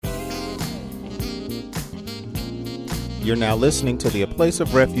You're now listening to the A Place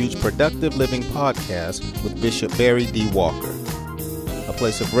of Refuge Productive Living podcast with Bishop Barry D. Walker. A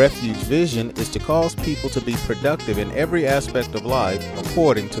Place of Refuge vision is to cause people to be productive in every aspect of life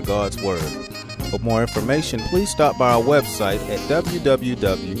according to God's Word. For more information, please stop by our website at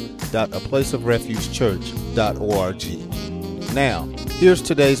www.aplaceofrefugechurch.org. Now, here's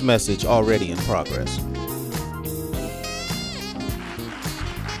today's message already in progress.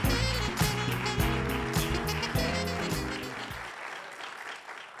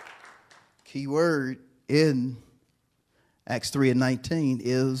 Key word in Acts 3:19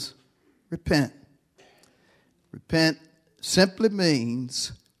 is repent. Repent simply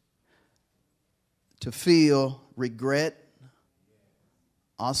means to feel regret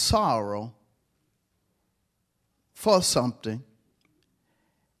or sorrow for something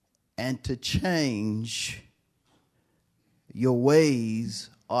and to change your ways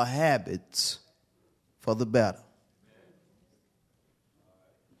or habits for the better.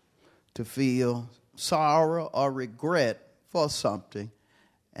 To feel sorrow or regret for something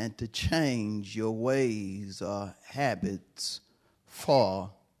and to change your ways or habits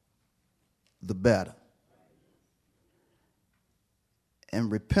for the better. And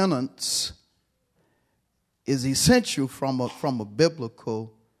repentance is essential from a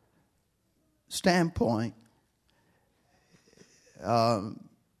biblical standpoint. And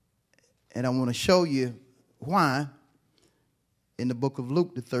I want to show you why in the book of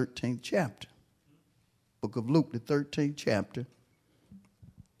Luke, the 13th chapter. Book of Luke, the 13th chapter.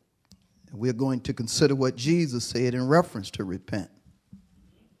 We're going to consider what Jesus said in reference to repent.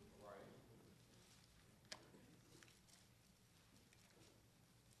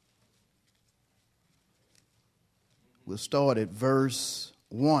 We'll start at verse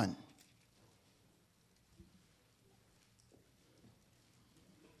 1.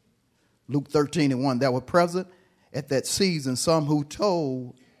 Luke 13:1. That were present at that season some who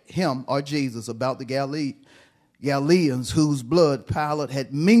told him, or Jesus, about the Galileans whose blood Pilate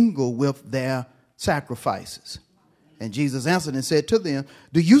had mingled with their sacrifices. And Jesus answered and said to them,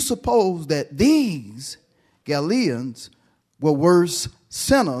 do you suppose that these Galileans were worse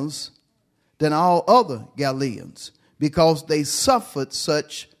sinners than all other Galileans, because they suffered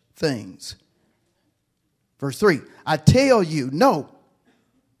such things? Verse 3, I tell you, no,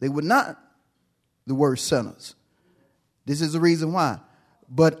 they were not the worst sinners. This is the reason why.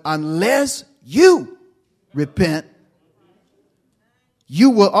 But unless you repent, you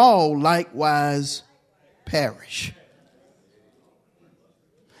will all likewise perish.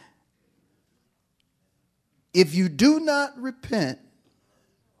 If you do not repent,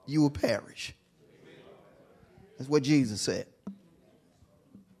 you will perish. That's what Jesus said.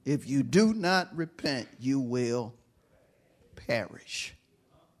 If you do not repent, you will perish.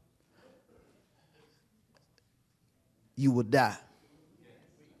 You will die.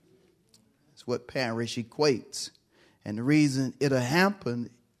 That's what perish equates. And the reason it'll happen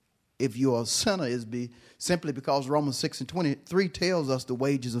if you're a sinner is simply because Romans 6:23 tells us the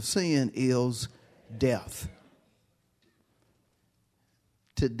wages of sin is death.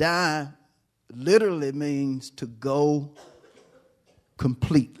 To die literally means to go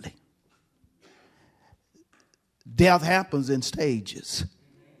completely. Death happens in stages.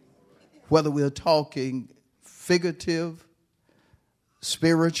 Whether we're talking figurative,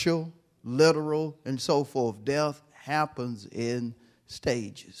 spiritual, literal, and so forth. Death happens in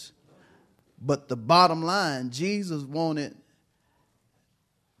stages. But the bottom line, Jesus wanted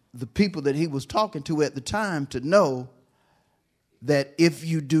the people that he was talking to at the time to know that if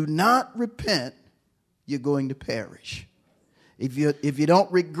you do not repent, you're going to perish. If you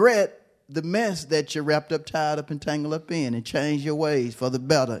don't regret the mess that you're wrapped up, tied up, and tangled up in and change your ways for the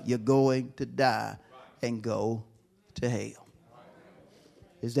better, you're going to die and go to hell.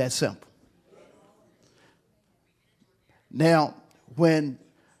 It's that simple. Now, when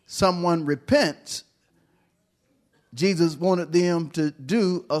someone repents, Jesus wanted them to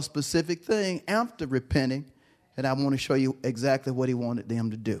do a specific thing after repenting, and I want to show you exactly what he wanted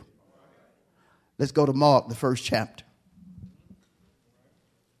them to do. Let's go to Mark, the first chapter.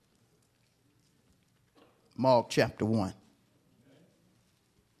 Mark chapter 1.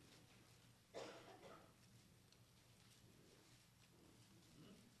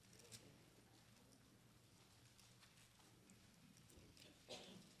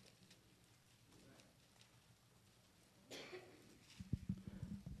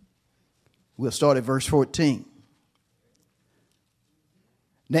 We'll start at verse 14.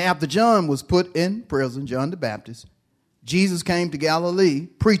 Now, after John was put in prison, John the Baptist, Jesus came to Galilee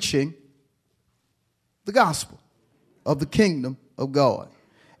preaching the gospel of the kingdom of God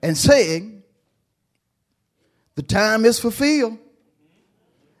and saying, The time is fulfilled,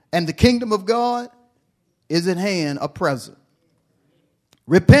 and the kingdom of God is at hand, or present.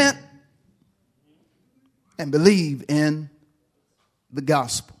 Repent and believe in the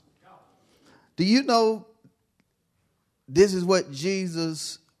gospel. Do you know this is what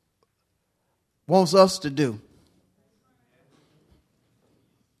Jesus wants us to do?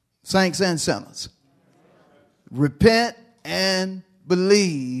 Saints and sinners. Repent and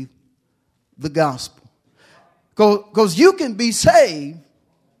believe the gospel. Because you can be saved,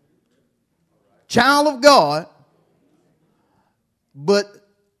 child of God, but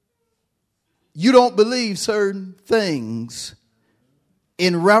you don't believe certain things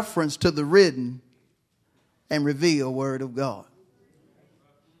in reference to the written and revealed word of God.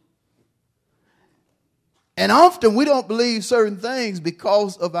 And often we don't believe certain things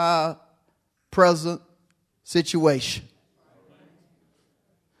because of our present situation.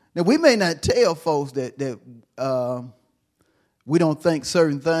 Now, we may not tell folks that we don't think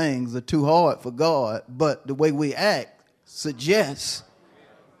certain things are too hard for God, but the way we act suggests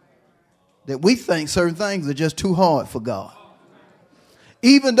that we think certain things are just too hard for God.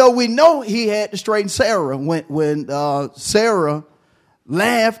 Even though we know he had to straighten Sarah when Sarah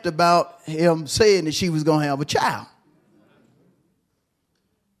laughed about him saying that she was going to have a child.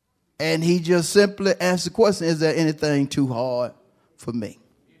 And he just simply asked the question, is there anything too hard for me?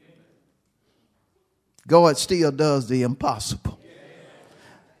 God still does the impossible.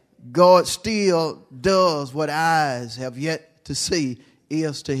 God still does what eyes have yet to see,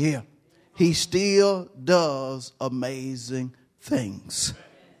 ears to hear. He still does amazing things.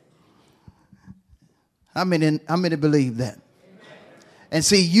 How many believe that? And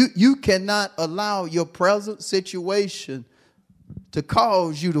see, you cannot allow your present situation to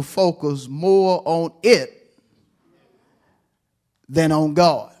cause you to focus more on it than on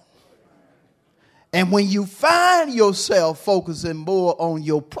God. And when you find yourself focusing more on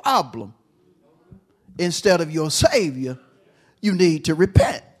your problem instead of your Savior, you need to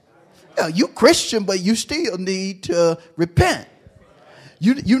repent. Yeah, you Christian, but you still need to repent.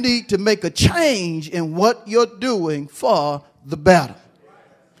 You need to make a change in what you're doing for the better.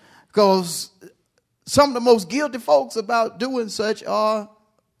 Because some of the most guilty folks about doing such are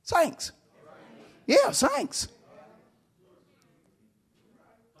saints. Yeah, saints.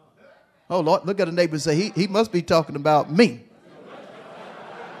 Oh, Lord, look at a neighbor and say, he must be talking about me.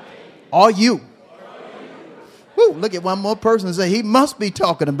 Or you. Woo, look at one more person and say, he must be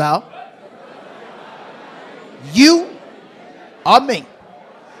talking about you or me.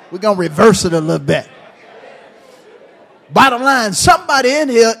 We're going to reverse it a little bit. Bottom line, somebody in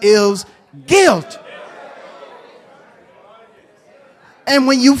here is guilty. And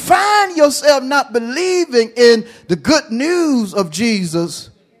when you find yourself not believing in the good news of Jesus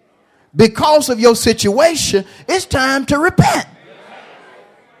because of your situation, it's time to repent.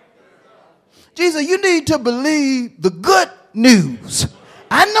 Jesus, you need to believe the good news.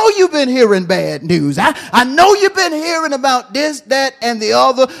 I know you've been hearing bad news. I know you've been hearing about this, that, and the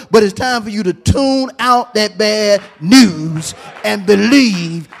other, but it's time for you to tune out that bad news and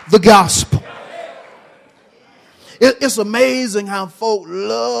believe the gospel. It's amazing how folk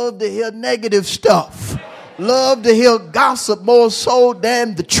love to hear negative stuff, love to hear gossip more so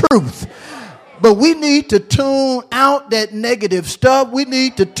than the truth. But we need to tune out that negative stuff. We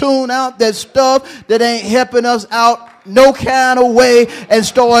need to tune out that stuff that ain't helping us out no kind of way and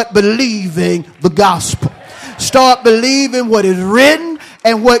start believing the gospel. Start believing what is written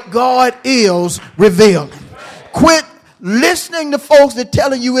and what God is revealing. Quit listening to folks that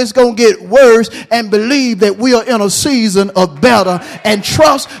telling you it's going to get worse and believe that we are in a season of better, and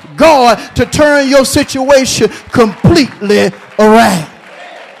trust God to turn your situation completely around.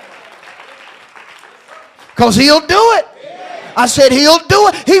 Because he'll do it. I said he'll do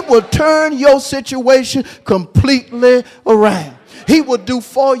it. He will turn your situation completely around. He will do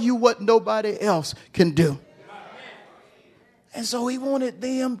for you what nobody else can do. And so he wanted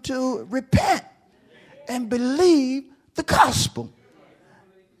them to repent and believe the gospel.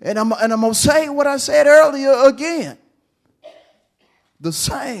 And I'm going to say what I said earlier again. The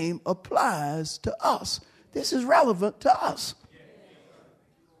same applies to us. This is relevant to us.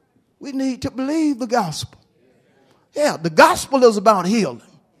 We need to believe the gospel. Yeah, the gospel is about healing,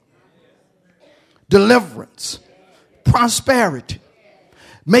 deliverance, prosperity,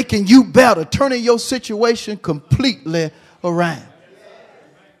 making you better, turning your situation completely around.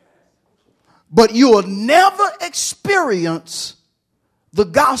 But you will never experience the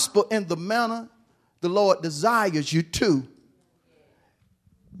gospel in the manner the Lord desires you to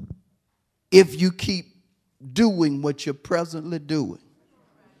if you keep doing what you're presently doing.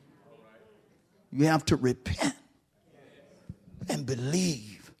 You have to repent and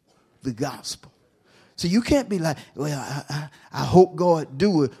believe the gospel. So you can't be like, well, I hope God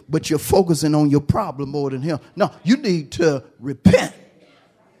do it, but you're focusing on your problem more than him. No, you need to repent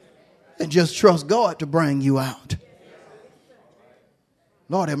and just trust God to bring you out.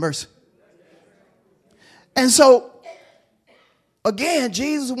 Lord have mercy. And so, again,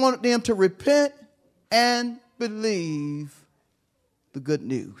 Jesus wanted them to repent and believe the good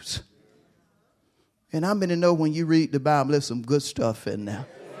news. And I'm going to know when you read the Bible, there's some good stuff in there.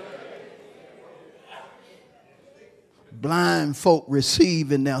 Blind folk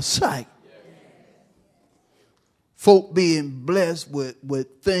receiving their sight. Folk being blessed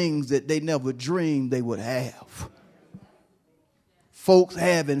with things that they never dreamed they would have. Folks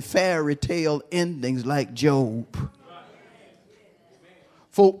having fairy tale endings like Job.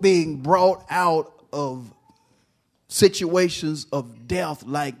 Folk being brought out of situations of death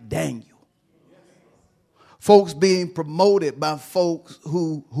like Daniel. Folks being promoted by folks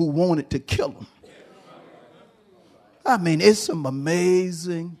who wanted to kill them. I mean, it's some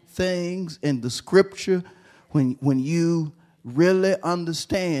amazing things in the scripture when you really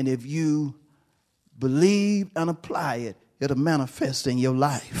understand. If you believe and apply it, it'll manifest in your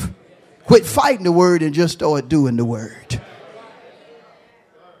life. Quit fighting the word and just start doing the word.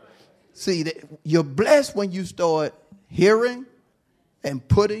 See, you're blessed when you start hearing and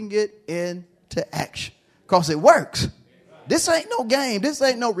putting it into action. Because it works. This ain't no game. This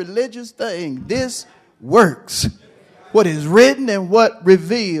ain't no religious thing. This works. What is written and what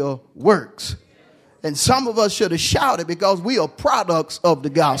revealed works. And some of us should have shouted because we are products of the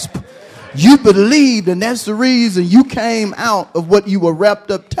gospel. You believed, and that's the reason you came out of what you were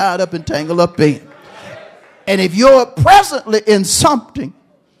wrapped up, tied up, and tangled up in. And if you're presently in something,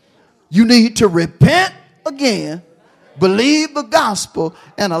 you need to repent again, believe the gospel,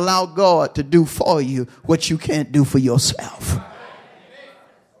 and allow God to do for you what you can't do for yourself.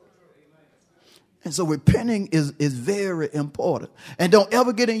 And so repenting is very important. And don't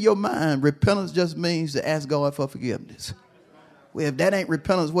ever get in your mind, repentance just means to ask God for forgiveness. Well, if that ain't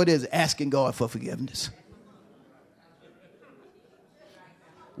repentance, what is it? Asking God for forgiveness?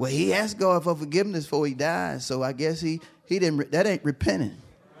 Well, he asked God for forgiveness before he died, so I guess he didn't. That ain't repenting.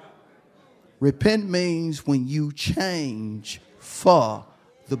 Repent means when you change for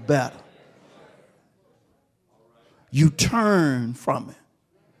the better. You turn from it.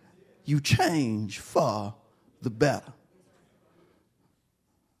 You change for the better.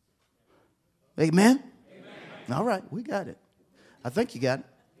 Amen? Amen? All right, we got it. I think you got it.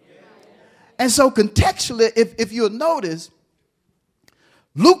 And so contextually, if you'll notice,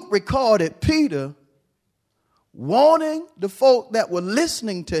 Luke recorded Peter warning the folk that were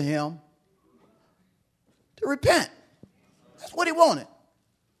listening to him to repent. That's what he wanted.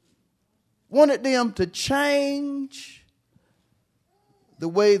 Wanted them to change the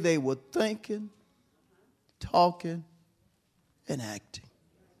way they were thinking, talking, and acting.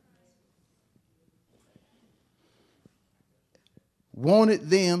 Wanted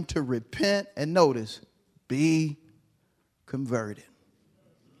them to repent and notice, be converted.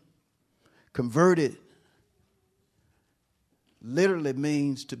 Converted literally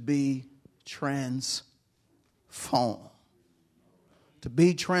means to be transformed. To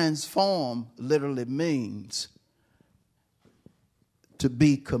be transformed literally means to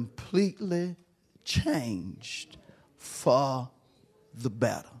be completely changed for the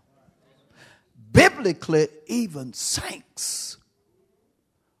better. Biblically, even saints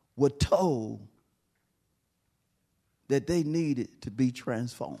were told that they needed to be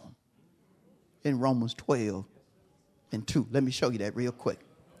transformed. In Romans 12 and 2. Let me show you that real quick.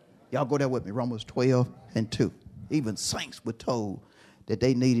 Y'all go there with me. Romans 12 and 2. Even saints were told that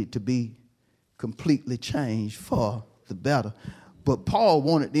they needed to be completely changed for the better. But Paul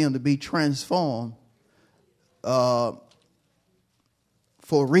wanted them to be transformed for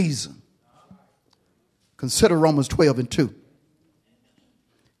a reason. Consider Romans 12 and 2.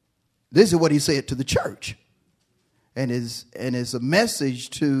 This is what he said to the church. And it's a message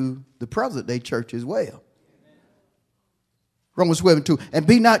to the present day church as well. Romans 12 and 2. And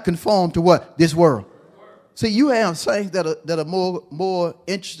be not conformed to what? This world. See, you have saints that are more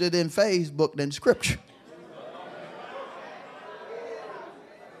interested in Facebook than Scripture.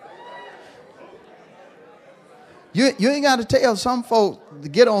 You ain't got to tell some folks to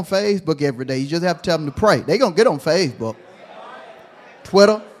get on Facebook every day. You just have to tell them to pray. They're going to get on Facebook,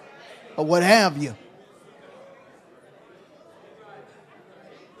 Twitter, or what have you.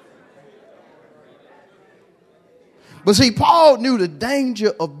 But see, Paul knew the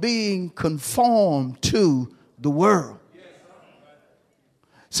danger of being conformed to the world.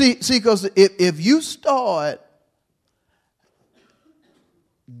 See, because if you start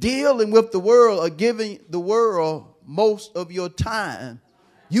dealing with the world or giving the world most of your time,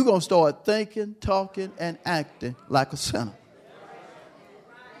 you're going to start thinking, talking, and acting like a sinner.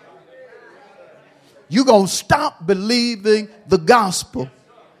 You're going to stop believing the gospel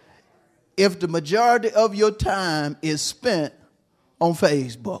if the majority of your time is spent on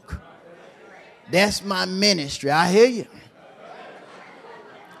Facebook. That's my ministry. I hear you.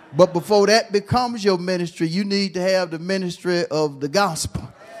 But before that becomes your ministry, you need to have the ministry of the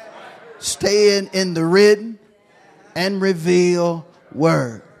gospel. Staying in the written and revealed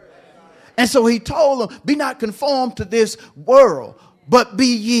word. And so he told them, be not conformed to this world, but be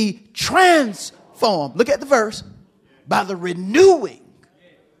ye transformed. Look at the verse. By the renewing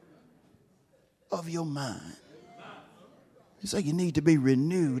of your mind. He said you need to be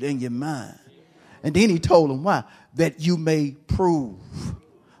renewed in your mind. And then he told them why. That you may prove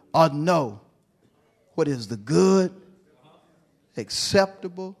or know what is the good,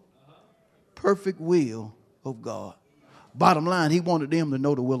 acceptable, perfect will of God. Bottom line, he wanted them to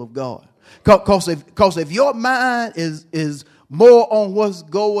know the will of God. Because if your mind is more on what's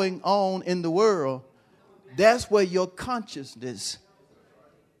going on in the world, that's where your consciousness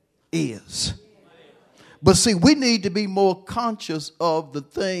is. But see, we need to be more conscious of the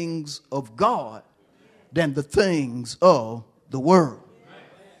things of God than the things of the world.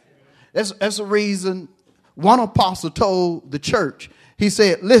 That's the reason one apostle told the church, he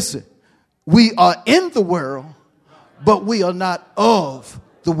said, listen, we are in the world, but we are not of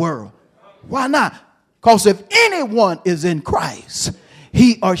the world. Why not? Because if anyone is in Christ,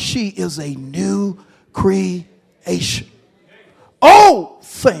 he or she is a new creation. Old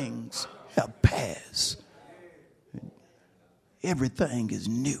things have passed. Everything is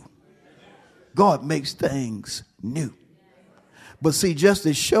new. God makes things new. But see, just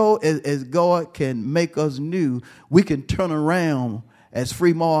as sure as God can make us new, we can turn around as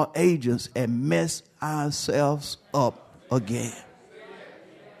free moral agents and mess ourselves up again.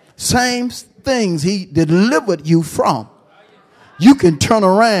 Same things he delivered you from, you can turn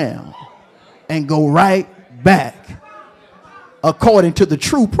around and go right back. According to the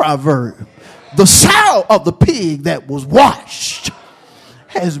true proverb, the sow of the pig that was washed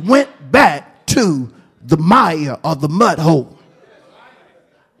has went back to the mire or the mud hole.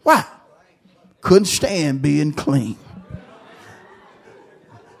 Why? Couldn't stand being clean.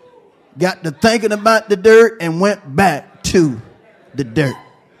 Got to thinking about the dirt and went back to the dirt.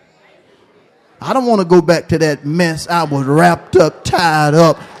 I don't want to go back to that mess I was wrapped up, tied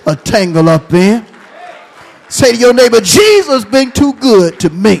up, or tangled up in. Say to your neighbor, Jesus been too good to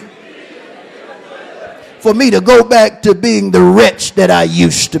me for me to go back to being the wretch that I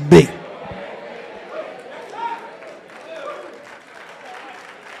used to be.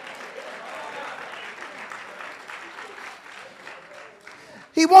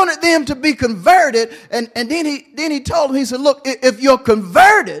 He wanted them to be converted, and then he told them, he said, look, if you're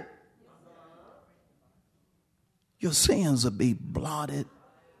converted, your sins will be blotted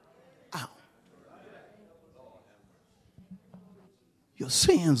out. Your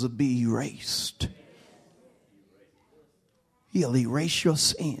sins will be erased. He'll erase your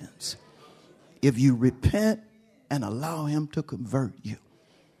sins if you repent and allow him to convert you.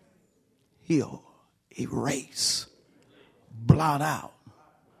 He'll erase, blot out,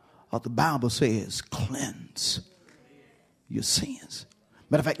 or the Bible says cleanse your sins.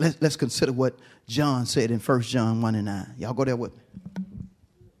 Matter of fact, let's consider what John said in 1 John 1 and 9. Y'all go there with me.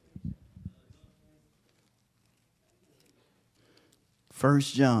 1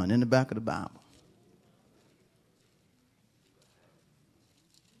 John in the back of the Bible.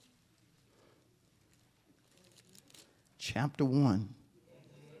 Chapter 1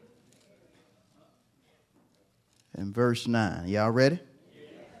 and verse 9. Y'all ready?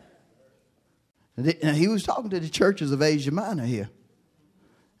 Now he was talking to the churches of Asia Minor here.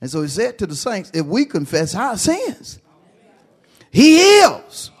 And so he said to the saints, if we confess our sins, he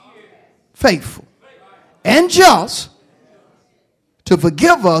is faithful and just to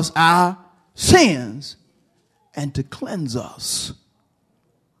forgive us our sins and to cleanse us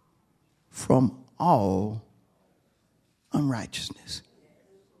from all unrighteousness.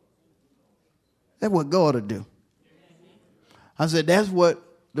 That's what God will do. I said, that's what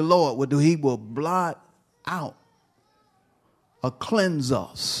the Lord will do. He will blot out or cleanse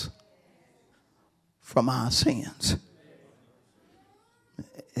us from our sins.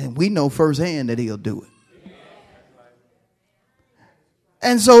 And we know firsthand that he'll do it.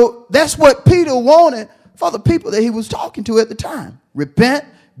 And so that's what Peter wanted for the people that he was talking to at the time. Repent,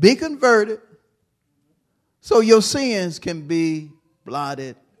 be converted, so your sins can be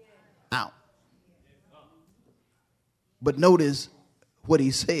blotted out. But notice what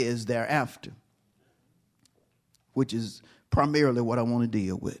he says thereafter, which is primarily what I want to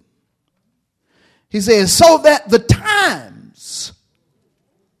deal with. He says, so that the times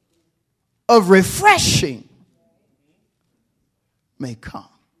of refreshing may come.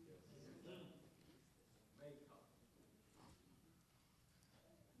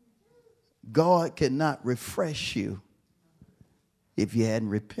 God cannot refresh you if you hadn't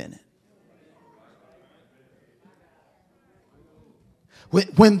repented.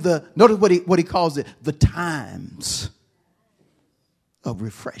 Notice what he calls it, the times of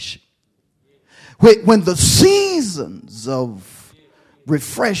refreshing. When the seasons of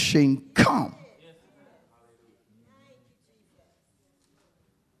refreshing come,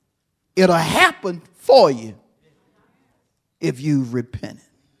 it'll happen for you if you've repented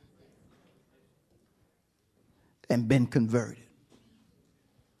and been converted.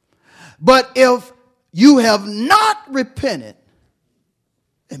 But if you have not repented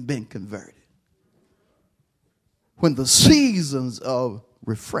and been converted, when the seasons of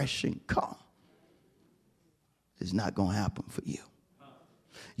refreshing come, it's not going to happen for you.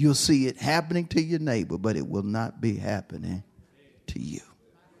 You'll see it happening to your neighbor, but it will not be happening to you.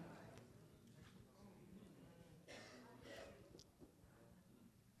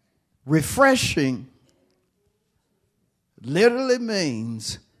 Refreshing literally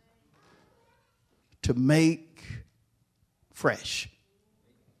means to make fresh.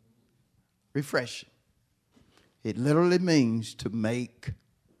 Refreshing. It literally means to make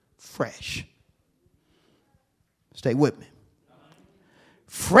fresh. Stay with me.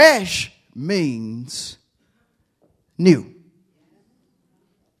 Fresh means new.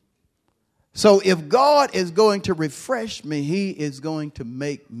 So if God is going to refresh me, he is going to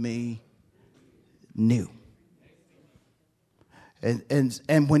make me new.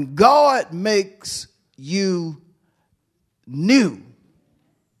 And when God makes you new,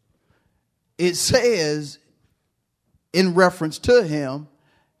 it says in reference to him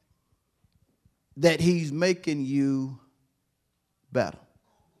that he's making you better.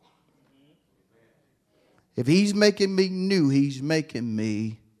 If he's making me new, he's making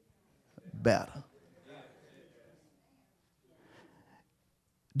me better.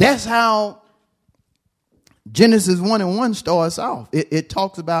 That's how Genesis 1:1 starts off. It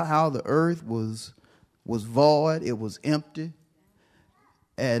talks about how the earth was void, it was empty,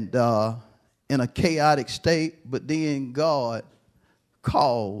 and in a chaotic state. But then God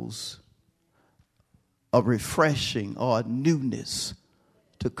calls a refreshing or a newness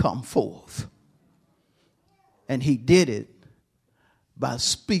to come forth, and he did it by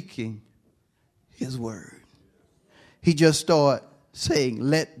speaking his word. He just started saying,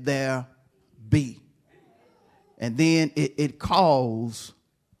 "Let there be." And then it calls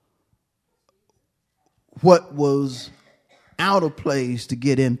what was out of place to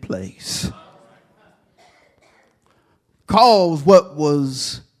get in place. Calls what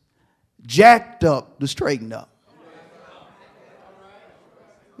was jacked up to straighten up.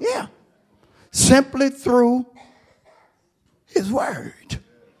 Yeah. Simply through his word.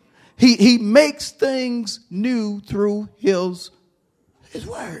 He makes things new through his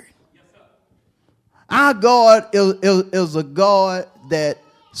word. Our God is a God that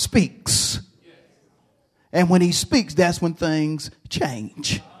speaks. And when he speaks, that's when things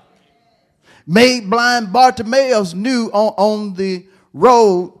change. Made blind Bartimaeus knew on the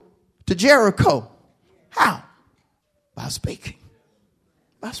road to Jericho. How? By speaking.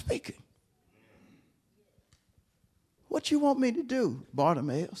 By speaking. What you want me to do,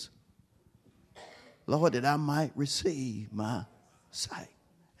 Bartimaeus? Lord, that I might receive my sight.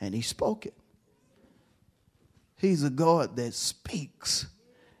 And he spoke it. He's a God that speaks,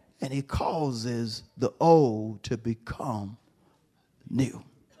 and he causes the old to become new.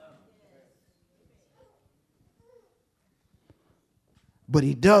 But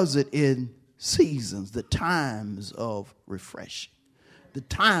he does it in seasons, the times of refreshing, the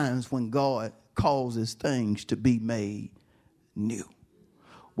times when God causes things to be made new.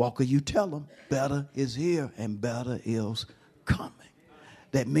 Walker, you tell them better is here and better is coming.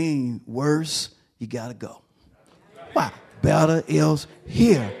 That means worse, you got to go. Why? Better is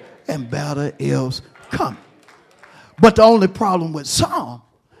here and better is coming. But the only problem with some,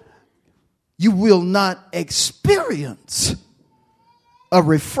 you will not experience a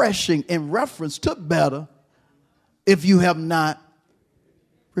refreshing in reference to better if you have not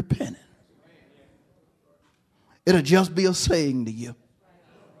repented. It'll just be a saying to you.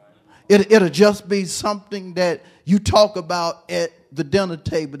 It'll just be something that you talk about at the dinner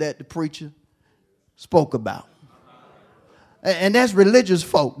table that the preacher spoke about. And that's religious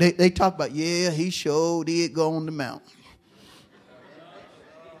folk. They talk about, yeah, he sure did go on the mountain.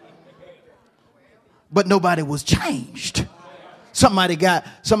 but nobody was changed. Somebody got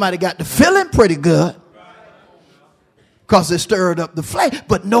the feeling pretty good because it stirred up the flesh,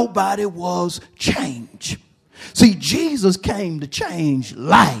 but nobody was changed. See, Jesus came to change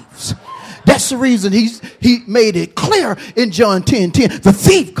lives. That's the reason he made it clear in John 10:10. The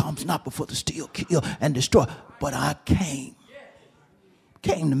thief comes not before to steal, kill, and destroy, but I came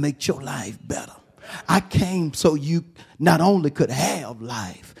to make your life better. I came so you not only could have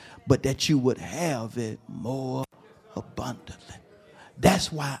life, but that you would have it more abundantly.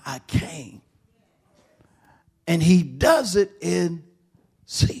 That's why I came. And he does it in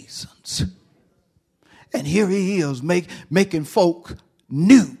seasons. And here he is making folk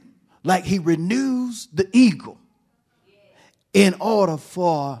new, like he renews the eagle in order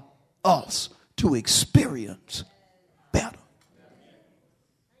for us to experience better.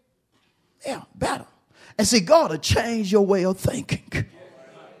 Yeah, better. And see, God will change your way of thinking.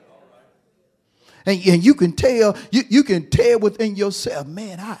 And you can tell, you can tell within yourself,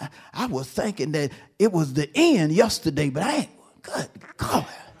 man, I was thinking that it was the end yesterday, but I ain't. Good God.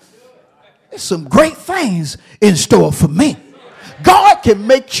 There's some great things in store for me. God can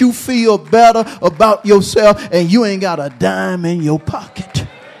make you feel better about yourself, and you ain't got a dime in your pocket.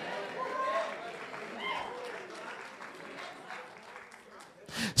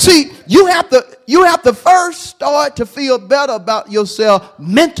 See, you have to first start to feel better about yourself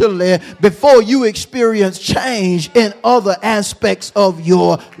mentally before you experience change in other aspects of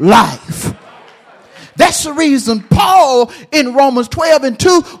your life. That's the reason Paul in Romans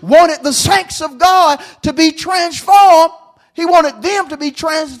 12:2 wanted the saints of God to be transformed. He wanted them to be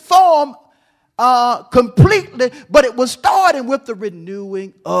transformed completely, but it was starting with the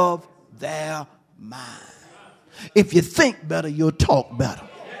renewing of their mind. If you think better, you'll talk better.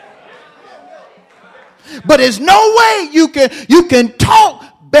 But there's no way you can talk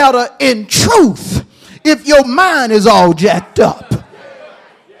better in truth if your mind is all jacked up.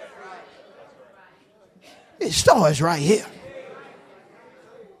 It starts right here.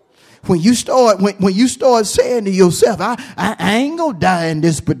 When you start saying to yourself, I ain't gonna die in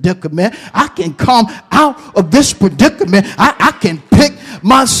this predicament. I can come out of this predicament. I can pick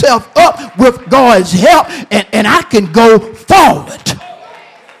myself up with God's help, and I can go forward.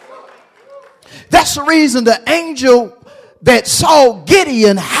 That's the reason the angel that saw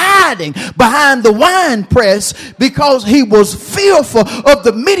Gideon hiding behind the wine press, because he was fearful of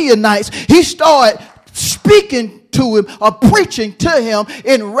the Midianites, he started speaking to him or preaching to him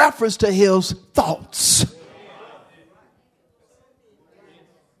in reference to his thoughts.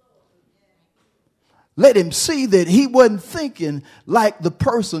 Let him see that he wasn't thinking like the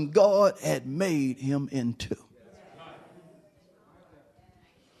person God had made him into.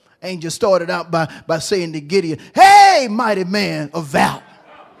 Angel started out by saying to Gideon, hey, mighty man of valor,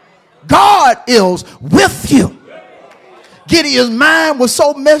 God is with you. Gideon's mind was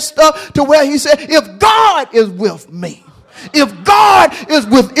so messed up to where he said, if God is with me, if God is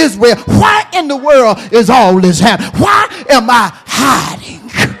with Israel, why in the world is all this happening? Why am I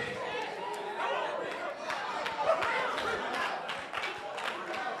hiding?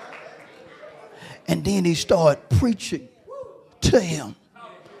 And then he started preaching to him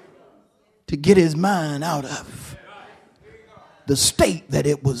to get his mind out of the state that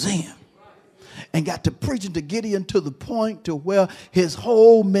it was in. And got to preaching to Gideon to the point to where his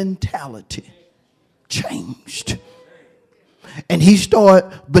whole mentality changed. And he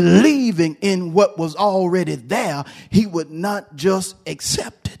started believing in what was already there. He would not just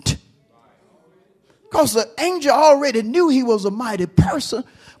accept it. Because the angel already knew he was a mighty person,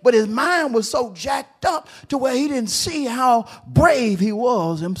 but his mind was so jacked up to where he didn't see how brave he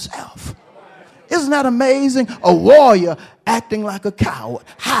was himself. Isn't that amazing? A warrior acting like a coward,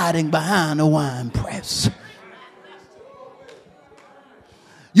 hiding behind a wine press.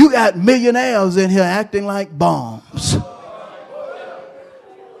 You got millionaires in here acting like bombs.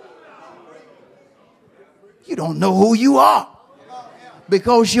 You don't know who you are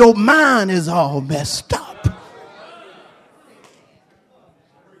because your mind is all messed up.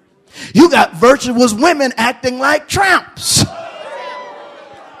 You got virtuous women acting like tramps.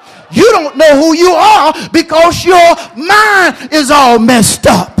 You don't know who you are because your mind is all messed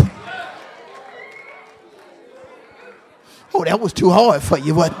up. Oh, that was too hard for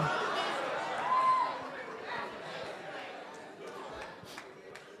you, wasn't it?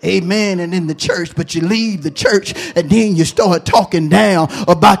 Amen. And in the church, but you leave the church and then you start talking down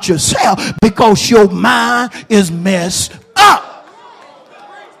about yourself because your mind is messed up.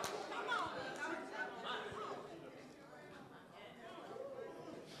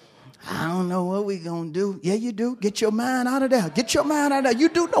 I don't know what we going to do. Yeah, you do. Get your mind out of there. Get your mind out of there. You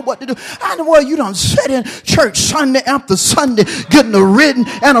do know what to do. I know what you done sit in church Sunday after Sunday getting a written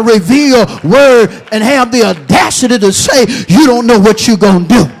and a revealed word and have the audacity to say you don't know what you going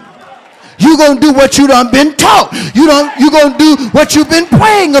to do. You're going to do what you done been taught. You're going to do what you've been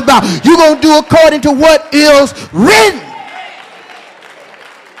praying about. You're going to do according to what is written.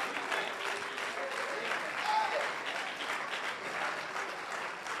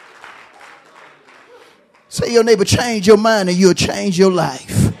 Say to your neighbor, change your mind and you'll change your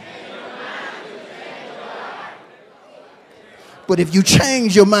life. But if you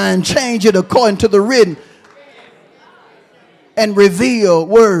change your mind, change it according to the written and revealed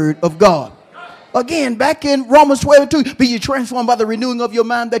word of God. Again, back in Romans 12:2, be ye transformed by the renewing of your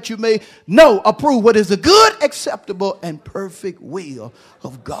mind that you may know, approve what is the good, acceptable, and perfect will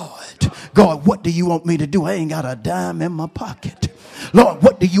of God. God, what do you want me to do? I ain't got a dime in my pocket. Lord,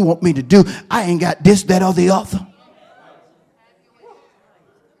 what do you want me to do? I ain't got this, that, or the other.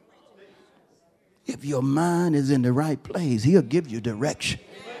 If your mind is in the right place, he'll give you direction.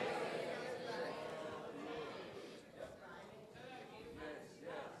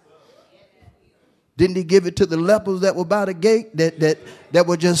 Didn't he give it to the lepers that were by the gate that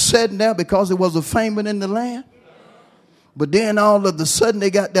were just sitting there because it was a famine in the land? But then all of a sudden they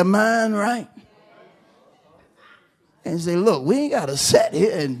got their mind right. And say, look, we ain't got to sit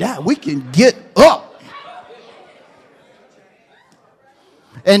here and die. We can get up.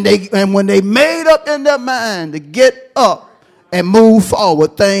 And when they made up in their mind to get up and move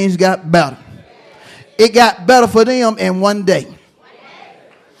forward, things got better. It got better for them in one day.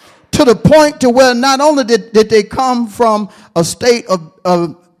 To the point to where not only did they come from a state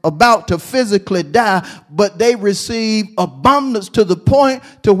of about to physically die, but they received abundance to the point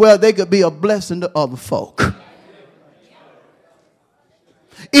to where they could be a blessing to other folk.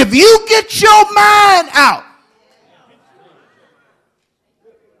 If you get your mind out,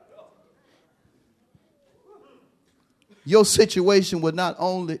 your situation will not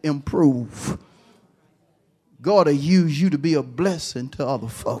only improve, God will use you to be a blessing to other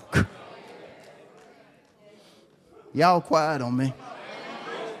folk. Y'all quiet on me.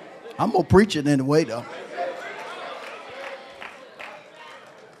 I'm going to preach it anyway, though.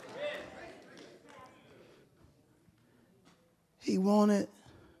 He wanted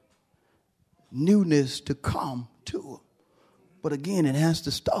newness to come to him. But again, it has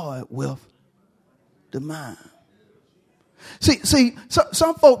to start with the mind. See,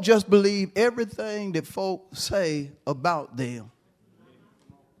 some folk just believe everything that folk say about them,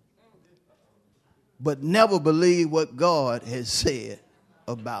 but never believe what God has said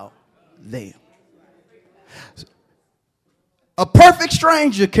about them. A perfect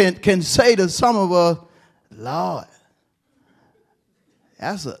stranger can say to some of us, Lord,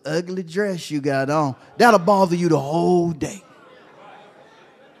 that's an ugly dress you got on. That'll bother you the whole day.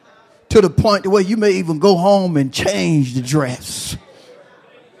 To the point where you may even go home and change the dress.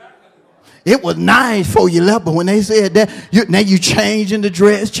 It was nice for you left, but when they said that, now you changing the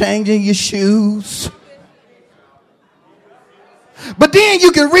dress, changing your shoes. But then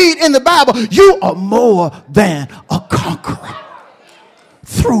you can read in the Bible, you are more than a conqueror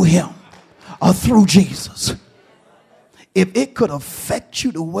through him or through Jesus. If it could affect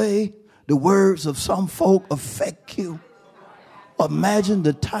you the way the words of some folk affect you, imagine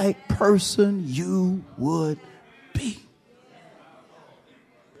the type person you would be.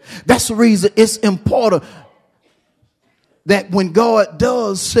 That's the reason it's important that when God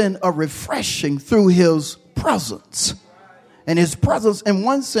does send a refreshing through his presence, and his presence in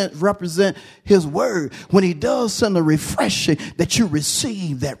one sense represent his word, when he does send a refreshing, that you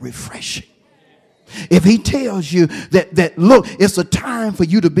receive that refreshing. If he tells you that look, it's a time for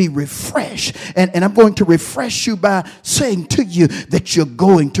you to be refreshed, and I'm going to refresh you by saying to you that you're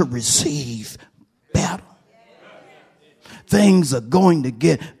going to receive better. Things are going to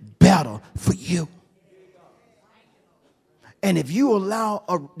get better for you. And if you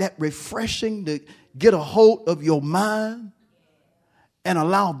allow that refreshing to get a hold of your mind and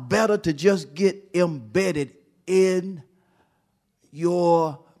allow better to just get embedded in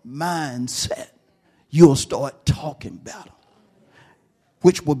your mindset, you'll start talking better,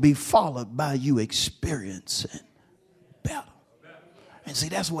 which will be followed by you experiencing better. And see,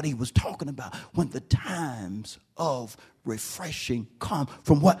 that's what he was talking about when the times of refreshing come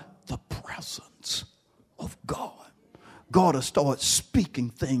from what? The presence of God. God will start speaking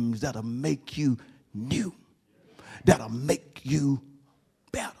things that'll make you new, that'll make you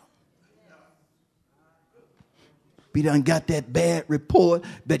better. Be done got that bad report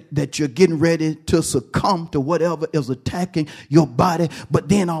that you're getting ready to succumb to whatever is attacking your body. But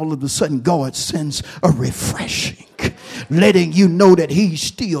then all of a sudden God sends a refreshing, letting you know that he's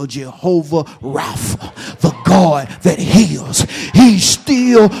still Jehovah Rapha, the God that heals. He's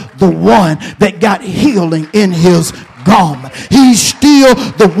still the one that got healing in his garment. He's still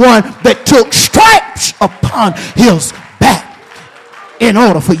the one that took stripes upon his back in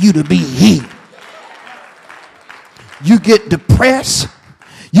order for you to be healed. You get depressed.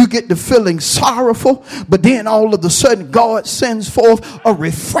 You get to feeling sorrowful, but then all of a sudden God sends forth a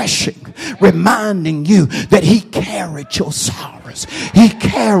refreshing, reminding you that he carried your sorrows. He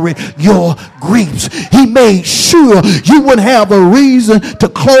carried your griefs. He made sure you wouldn't have a reason to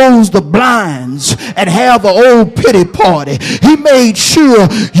close the blinds and have an old pity party. He made sure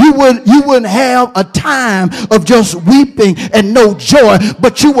you wouldn't have a time of just weeping and no joy,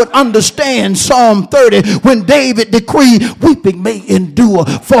 but you would understand Psalm 30 when David decreed, weeping may endure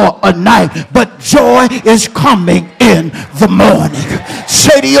for a night, but joy is coming in the morning.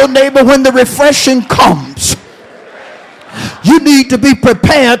 Say to your neighbor, when the refreshing comes, you need to be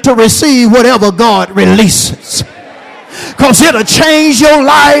prepared to receive whatever God releases. Because it'll change your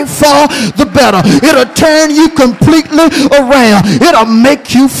life for the better. It'll turn you completely around. It'll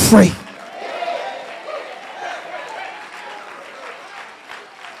make you free.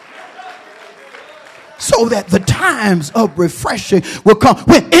 So that the times of refreshing will come.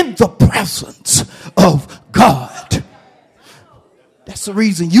 We're in the presence of God. That's the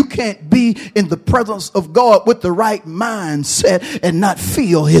reason you can't be in the presence of God with the right mindset and not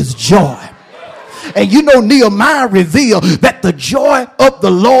feel his joy. And you know, Nehemiah revealed that the joy of the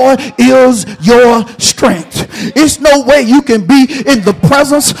Lord is your strength. It's no way you can be in the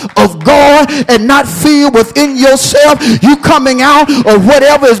presence of God and not feel within yourself you coming out of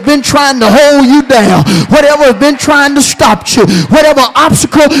whatever has been trying to hold you down, whatever has been trying to stop you, whatever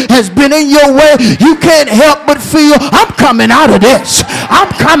obstacle has been in your way. You can't help but feel, I'm coming out of this. I'm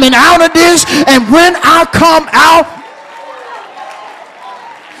coming out of this. And when I come out,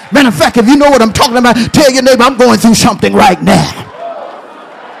 matter of fact, if you know what I'm talking about, tell your neighbor, I'm going through something right now.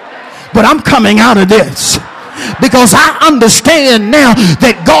 But I'm coming out of this. Because I understand now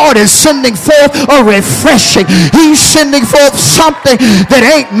that God is sending forth a refreshing. He's sending forth something that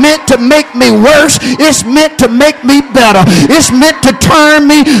ain't meant to make me worse. It's meant to make me better. It's meant to turn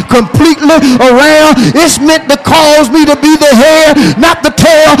me completely around. It's meant to cause me to be the head, not the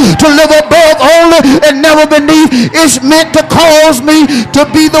tail, to live above only and never beneath. It's meant to cause me to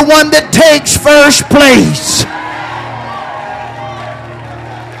be the one that takes first place.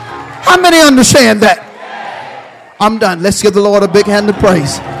 How many understand that? I'm done. Let's give the Lord a big hand of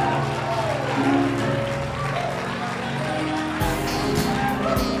praise.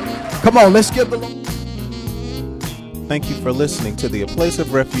 Come on, let's give the Lord. Thank you for listening to the A Place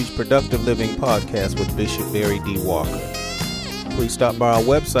of Refuge Productive Living podcast with Bishop Barry D. Walker. Please stop by our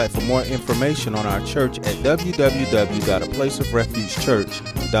website for more information on our church at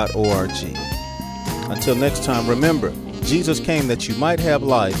www.aplaceofrefugechurch.org. Until next time, remember, Jesus came that you might have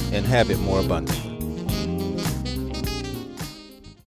life and have it more abundantly.